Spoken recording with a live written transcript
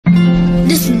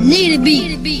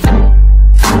beat.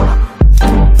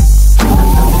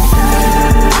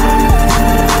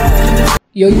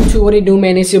 Yo YouTube, what it do,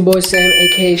 man? It's your boy Sam,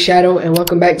 aka Shadow, and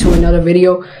welcome back to another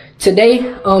video.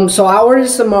 Today, so I ordered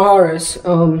some Miharas,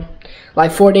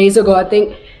 like 4 days ago, I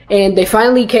think, and they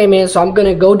finally came in, so I'm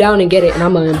gonna go down and get it, and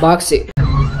I'm gonna unbox it.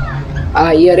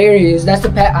 Yeah, there it is. That's the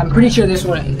pack. I'm pretty sure this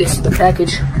is the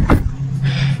package.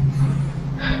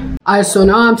 Alright, so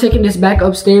now I'm taking this back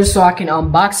upstairs so I can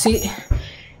unbox it,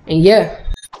 and yeah.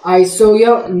 Alright, so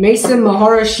yo, Mason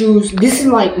Mihara shoes. This is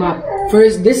like my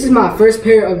first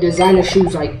pair of designer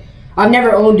shoes. Like, I've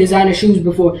never owned designer shoes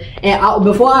before. And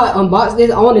before I unbox this,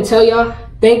 I want to tell y'all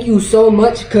thank you so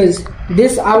much, because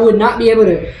this, I would not be able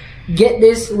to get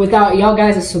this without y'all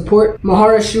guys' support.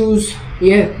 Mihara shoes,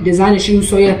 yeah, designer shoes.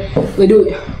 So yeah, let's do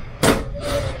it.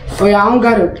 Oh yeah,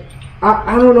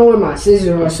 I don't know where my scissors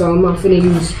are, so I'm finna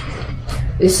use,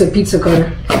 it's a pizza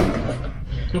cutter.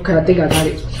 Okay, I think I got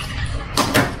it.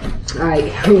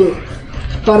 Alright,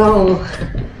 hold on.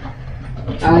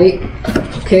 Alright,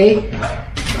 okay.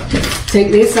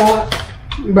 Take this out.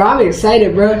 Bro, I'm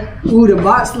excited, bro. Ooh, the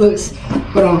box looks,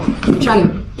 hold on, I'm trying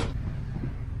to.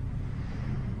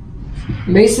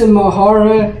 Mason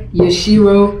Mihara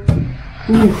Yashiro.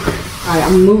 Ooh. Alright,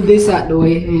 I'm gonna move this out the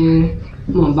way and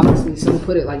I'm gonna unbox it, so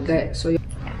put it like that. So,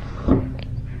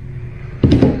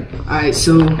 alright,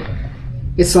 so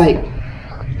it's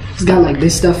got like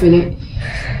this stuff in it.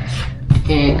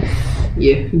 And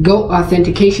yeah, GOAT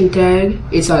authentication tag.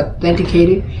 It's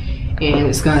authenticated, and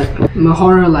it's got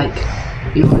Mihara, like,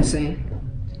 you know what I'm saying.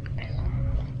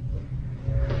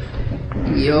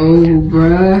 Yo,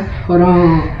 bruh, hold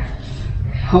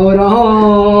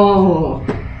on.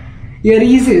 Yeah,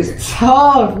 these is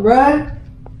tough, bruh.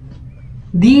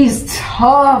 These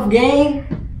tough, gang.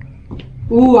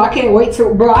 Ooh, I can't wait to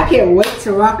rock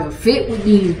a fit with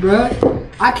these, bruh.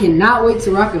 I cannot wait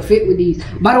to rock a fit with these.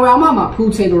 By the way, I'm on my pool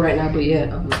table right now, but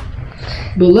yeah.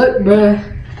 But look, bruh.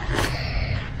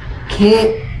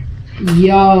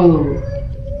 Yo.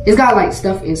 It's got like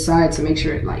stuff inside to make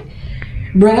sure it like,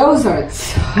 bruh, those are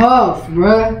tough,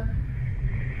 bruh.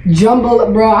 Jumbo,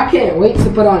 bruh. I can't wait to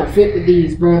put on a fit with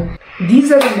these, bruh.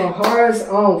 These are the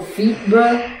Miharas on feet,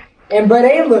 bruh. And bruh,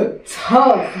 they look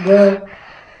tough, bruh.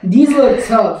 These look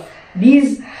tough.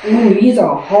 These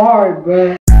are hard,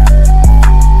 bruh.